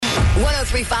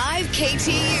103.5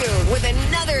 KTU with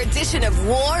another edition of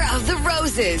War of the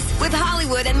Roses with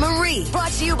Hollywood and Marie.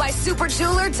 Brought to you by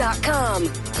superjeweler.com.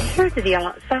 Here's the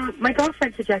deal. So my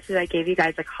girlfriend suggested I gave you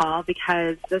guys a call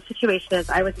because the situation is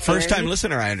I was First-time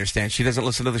listener, I understand. She doesn't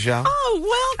listen to the show?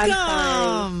 Oh,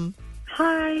 welcome.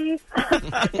 Hi.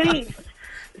 Thanks.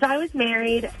 So I was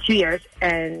married 2 years,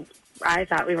 and I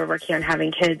thought we were working on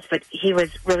having kids, but he was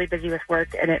really busy with work,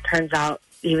 and it turns out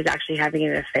he was actually having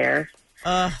an affair.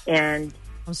 And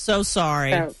I'm so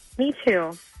sorry. So, me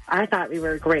too. I thought we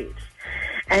were great.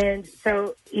 And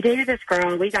so he dated this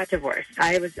girl. We got divorced.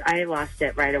 I lost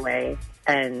it right away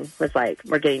and was like,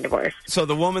 we're getting divorced. So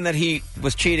the woman that he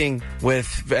was cheating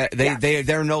with,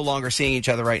 they're no longer seeing each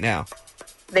other right now.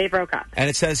 They broke up. And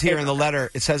it says here in the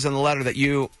letter, that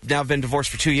you now have been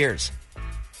divorced for 2 years.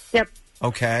 Yep.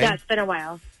 Okay. Yeah, it's been a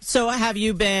while. So have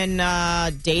you been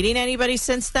dating anybody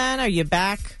since then? Are you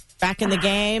back in the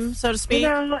game, so to speak?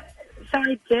 So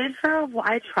I did for a while.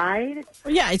 I tried.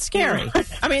 Well, yeah, it's scary.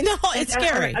 I mean, it's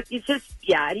scary. It's just,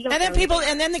 yeah.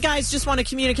 And then the guys just want to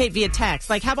communicate via text.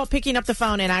 Like, how about picking up the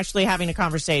phone and actually having a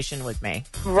conversation with me?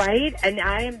 Right? And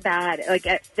I am bad. Like,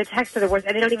 the texts are the worst,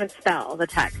 and they don't even spell the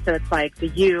text. So it's like the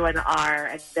U and the R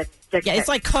and the yeah, it's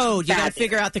like code. You got to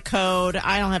figure out the code.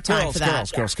 I don't have time for that.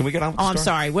 Girls, can we get on with the I'm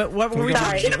sorry. What were we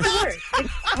talking about? It's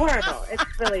horrible. It's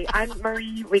really,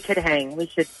 Marie, we could hang. We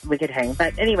could hang.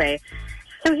 But anyway,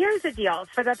 so here's the deal.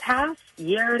 For the past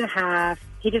year and a half,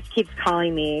 he just keeps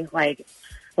calling me, like,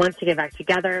 wants to get back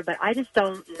together. But I just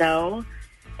don't know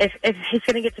if he's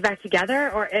going to get back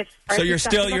together or if. So you're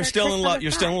still in love.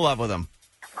 You're still in love with him.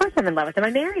 Of course I'm in love with him.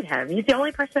 I married him. He's the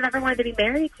only person I've ever wanted to be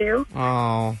married to.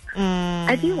 Oh.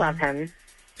 I do love him.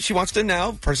 She wants to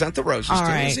now present the roses to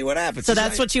him and see what happens. So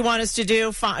that's what you want us to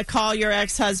do? Call your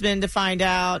ex-husband to find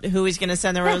out who he's going to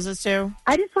send the roses to?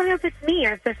 I just want to know if it's me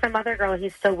or if there's some other girl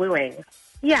he's still wooing.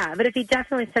 Yeah, but if he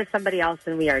definitely says somebody else,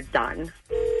 then we are done.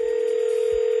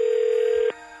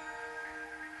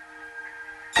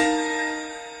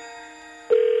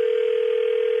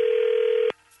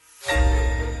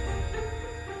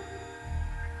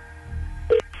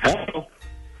 Hello?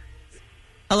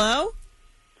 Hello?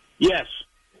 Yes.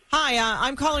 Hi,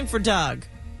 I'm calling for Doug.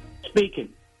 Speaking.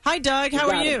 Hi, Doug. How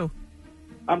are you?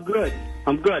 I'm good.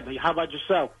 How about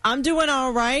yourself? I'm doing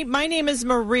all right. My name is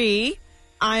Marie.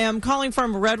 I am calling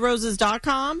from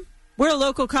redroses.com. We're a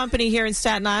local company here in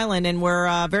Staten Island, and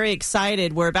we're very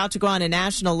excited. We're about to go on a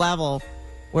national level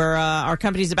where our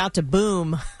company's about to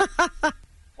boom.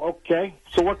 Okay.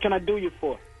 So what can I do you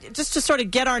for? Just to sort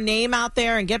of get our name out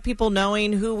there and get people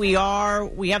knowing who we are.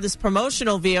 We have this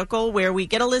promotional vehicle where we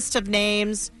get a list of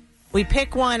names. We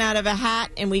pick one out of a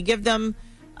hat, and we give them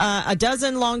a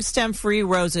dozen long stem free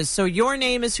roses. So your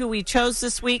name is who we chose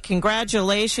this week.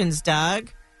 Congratulations, Doug.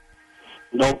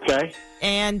 Okay.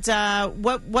 And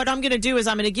what I'm going to do is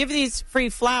I'm going to give these free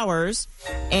flowers.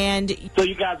 And so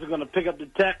you guys are going to pick up the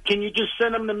text. Can you just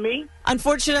send them to me?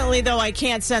 Unfortunately, though, I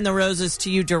can't send the roses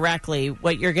to you directly.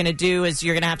 What you're going to do is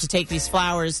you're going to have to take these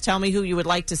flowers, tell me who you would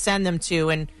like to send them to,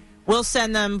 and we'll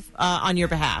send them on your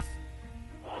behalf.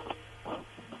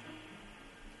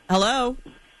 Hello?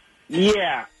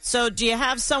 Yeah. So do you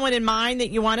have someone in mind that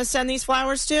you want to send these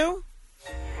flowers to?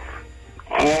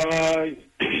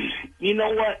 You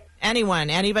know what?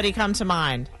 Anybody come to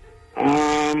mind?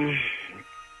 I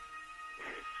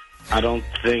don't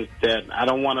think that, I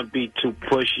don't want to be too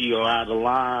pushy or out of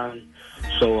line,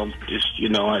 so I'm just,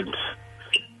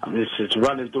 it's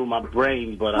running through my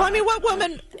brain, but... Well, I mean,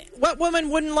 what woman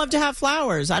wouldn't love to have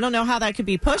flowers? I don't know how that could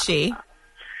be pushy.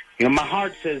 My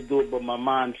heart says do it, but my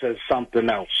mind says something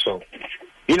else, so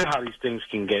you know how these things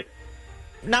can get.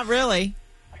 Not really.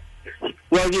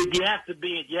 Well, you have to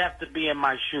be in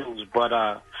my shoes, but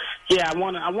yeah, I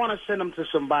want to send them to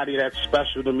somebody that's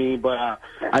special to me, but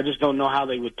I just don't know how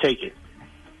they would take it.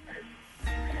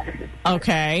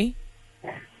 Okay.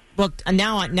 Well,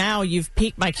 now you've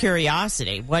piqued my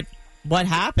curiosity. What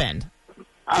happened?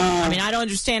 I mean, I don't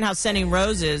understand how sending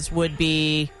roses would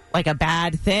be like a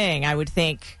bad thing. I would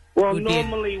think. Well,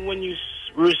 normally when you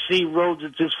receive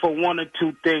roses, it's for one or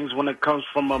two things. When it comes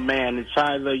from a man, it's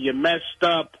either you're messed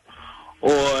up,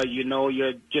 or,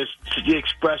 you're just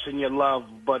expressing your love.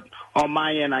 But on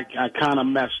my end, I kind of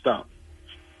messed up.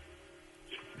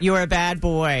 You were a bad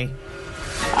boy.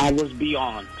 I was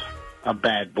beyond a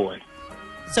bad boy.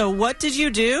 So what did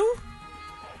you do?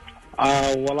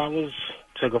 Well,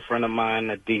 took a friend of mine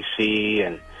to D.C.,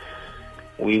 and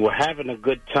we were having a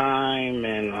good time,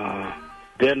 and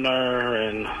dinner,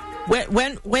 and... Wait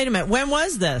a minute. When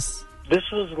was this? This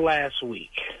was last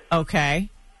week. Okay.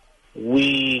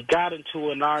 We got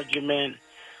into an argument.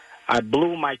 I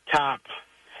blew my top,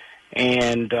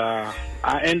 And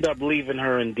I end up leaving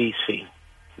her in D.C.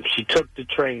 She took the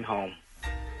train home.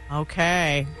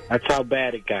 Okay. That's how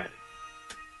bad it got.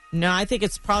 No, I think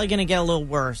it's probably going to get a little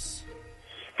worse.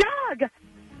 Doug,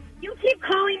 you keep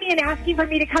calling me and asking for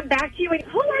me to come back to you. And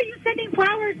who are you sending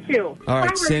flowers to? All right,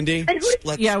 Flowers. Cindy. And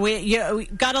We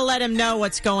got to let him know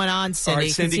what's going on, Cindy, All right,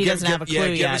 because Cindy, he doesn't have a clue yeah,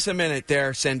 yet. give us a minute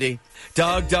there, Cindy.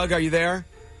 Doug, are you there?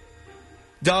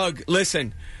 Doug,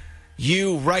 listen.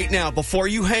 You, right now, before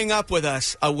you hang up with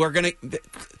us,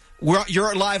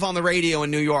 you're live on the radio in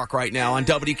New York right now on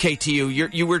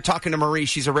WKTU. You were talking to Marie.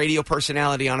 She's a radio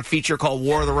personality on a feature called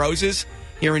War of the Roses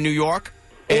here in New York.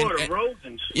 War of the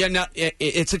Roses? Yeah, no,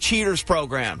 it's a cheaters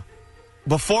program.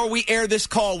 Before we air this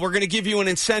call, we're going to give you an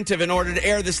incentive in order to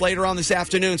air this later on this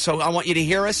afternoon. So I want you to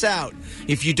hear us out.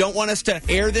 If you don't want us to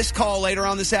air this call later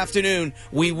on this afternoon,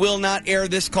 we will not air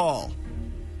this call.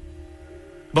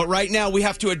 But right now, we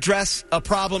have to address a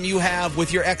problem you have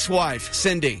with your ex-wife,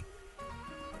 Cindy.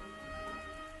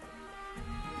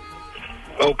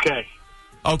 Okay.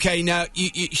 Okay, now,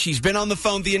 she's been on the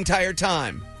phone the entire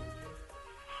time.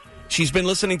 She's been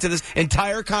listening to this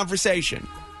entire conversation.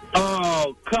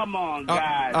 Oh, come on,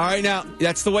 guys. All right, now,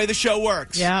 that's the way the show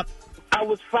works. Yep. I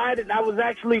was fighting. I was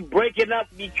actually breaking up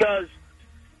because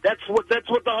that's what the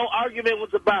whole argument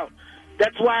was about.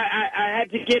 That's why I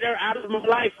had to get her out of my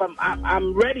life.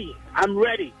 I'm ready. I'm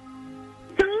ready.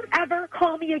 don't ever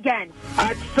call me again.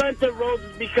 I sent the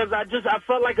roses because I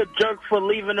felt like a jerk for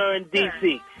leaving her in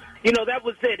D.C. You know, that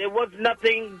was it. It was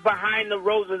nothing behind the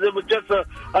roses. It was just a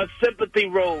sympathy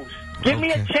rose. Give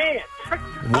me a chance.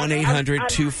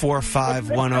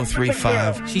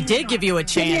 1-800-245-1035. She did give you a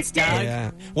chance, Doug.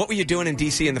 Yeah. What were you doing in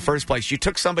D.C. in the first place? You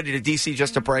took somebody to D.C.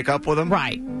 just to break up with them?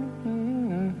 Right.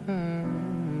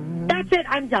 That's it.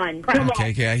 I'm done.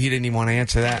 Okay, yeah, he didn't even want to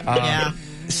answer that. Yeah.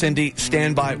 Cindy,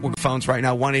 stand by with phones right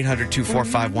now,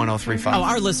 1-800-245-1035. Oh,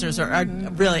 our listeners are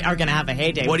going to have a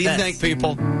heyday What with do you this. think,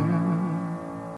 people?